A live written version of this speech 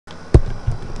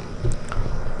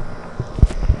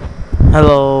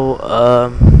Hello,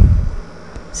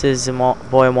 this is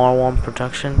Boy Marwan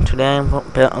Production. Today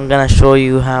I'm gonna show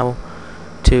you how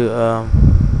to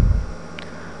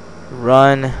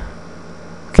run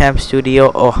Camstudio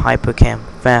or hypercam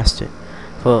faster.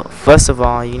 Well, first of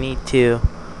all, you need to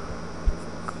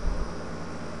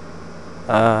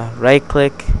right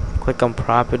click on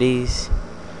properties,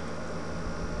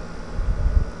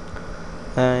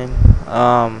 and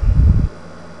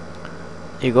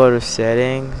you go to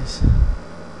settings,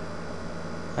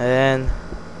 and then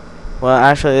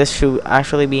actually this should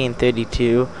actually be in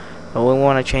 32, but we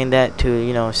want to change that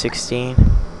to 16.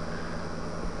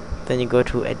 Then you go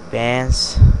to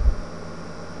advanced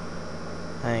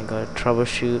and go to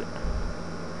troubleshoot.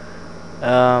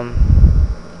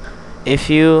 If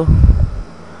you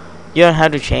don't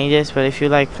have to change this, but if you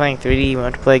like playing 3D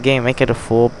multiplayer game, make it a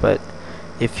full. But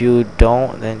if you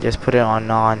don't, then just put it on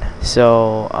none.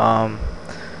 So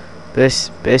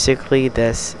basically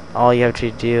that's all you have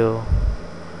to do.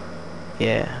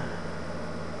 Yeah.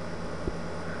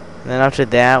 And then after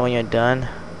that, when you're done,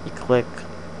 you click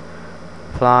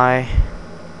apply,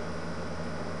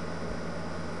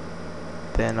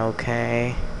 then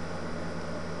okay,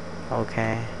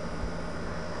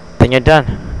 then you're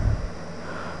done.